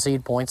will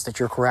concede points that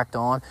you're correct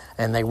on,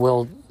 and they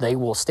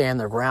will stand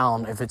their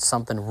ground if it's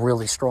something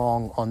really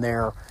strong on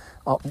their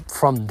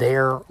from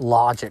their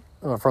logic,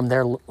 from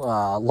their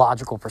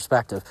logical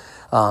perspective.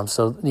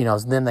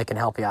 Then they can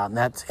help you out.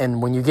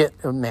 And when you get,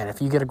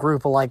 if you get a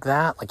group like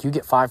that, like you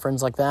get 5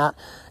 friends like that,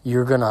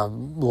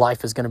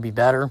 life is gonna be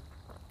better.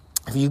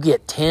 If you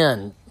get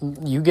 10,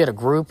 if you can get a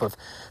group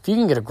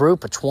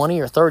of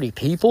 20 or 30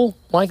 people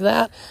like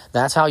that,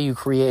 that's how you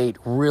create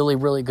really,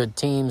 really good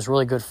teams,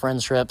 really good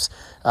friendships.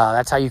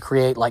 That's how you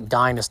create like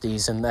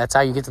dynasties. And that's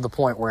how you get to the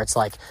point where it's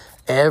like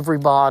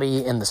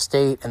everybody in the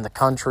state and the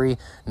country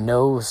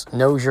knows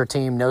your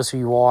team, knows who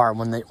you are.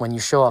 And when you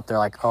show up, they're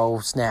like, oh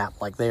snap,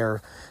 like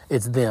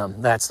it's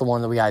them. That's the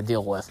one that we got to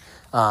deal with.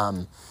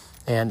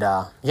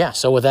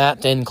 So with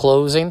that, in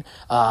closing,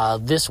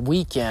 this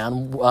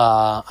weekend,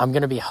 I'm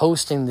going to be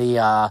hosting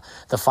the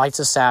fights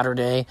of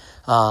Saturday,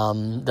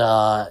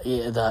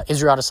 the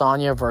Israel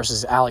Adesanya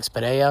versus Alex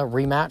Pereira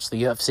rematch,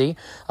 the UFC.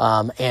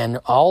 And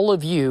all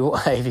of you,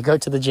 if you go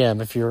to the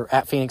gym, if you're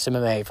at Phoenix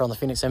MMA, if you're on the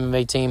Phoenix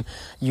MMA team,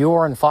 you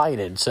are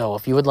invited. So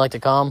if you would like to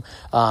come,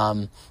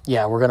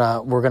 we're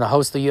gonna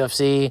host the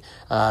UFC,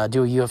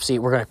 do a UFC.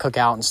 We're gonna cook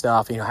out and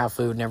stuff, have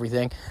food and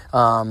everything.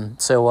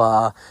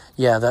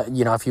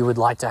 If you would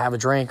like to have a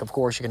drink, of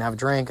course you can have a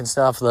drink and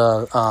stuff.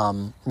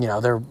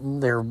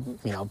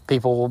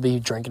 People will be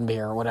drinking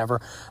beer or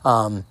whatever.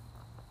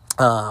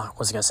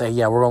 Was I gonna say?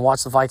 Yeah, we're gonna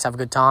watch the fights, have a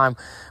good time.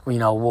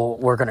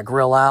 We're gonna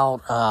grill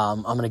out.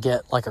 I'm gonna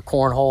get like a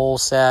cornhole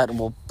set, and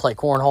we'll play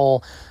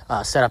cornhole.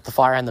 Set up the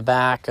fire in the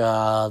back,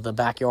 the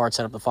backyard.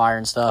 Set up the fire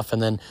and stuff,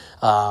 and then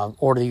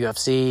order the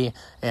UFC.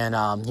 And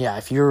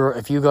if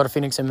you go to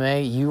Phoenix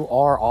MMA, you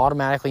are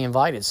automatically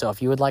invited. So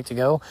if you would like to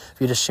go,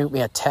 if you just shoot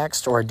me a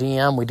text or a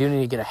DM, we do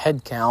need to get a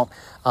head count.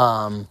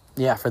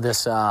 For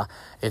this,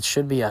 it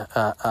should be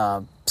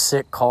a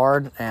sick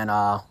card and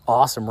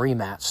awesome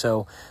rematch.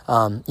 So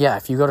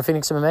if you go to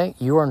Phoenix MMA,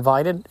 you are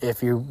invited.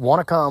 If you want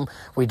to come,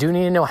 we do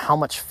need to know how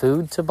much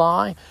food to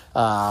buy.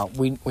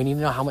 We need to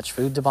know how much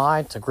food to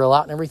buy to grill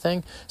out and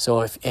everything.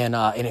 So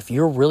if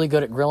you're really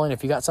good at grilling,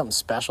 if you got something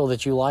special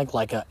that you like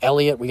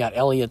Elliot, we got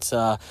Elliot's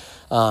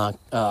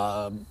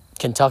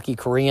Kentucky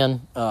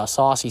Korean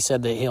sauce. He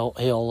said that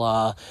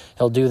he'll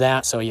do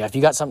that. So if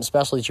you got something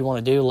special that you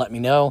want to do, let me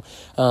know.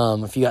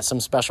 If you got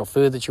some special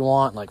food that you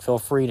want, feel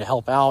free to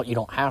help out. You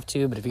don't have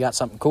to, but if you got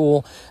something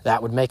cool,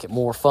 that would make it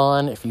more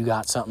fun. If you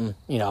got something,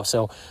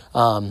 it'll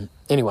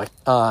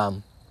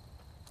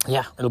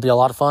be a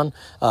lot of fun.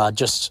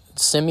 Just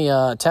send me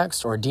a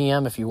text or a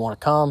DM if you want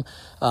to come.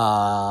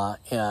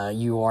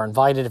 You are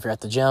invited if you're at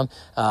the gym.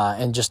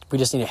 We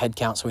just need a head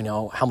count so we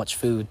know how much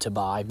food to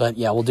buy. But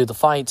we'll do the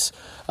fights,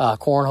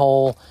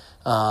 cornhole,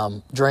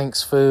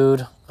 drinks,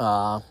 food,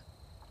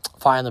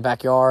 fire in the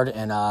backyard,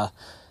 and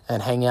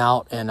hang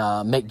out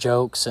and make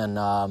jokes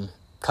and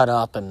cut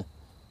up and.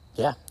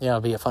 It'll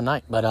be a fun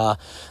night. But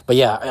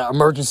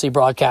emergency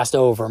broadcast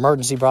over.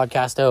 Thanks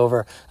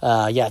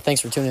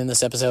for tuning in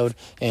this episode,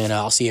 and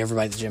I'll see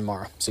everybody at the gym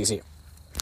tomorrow. See you.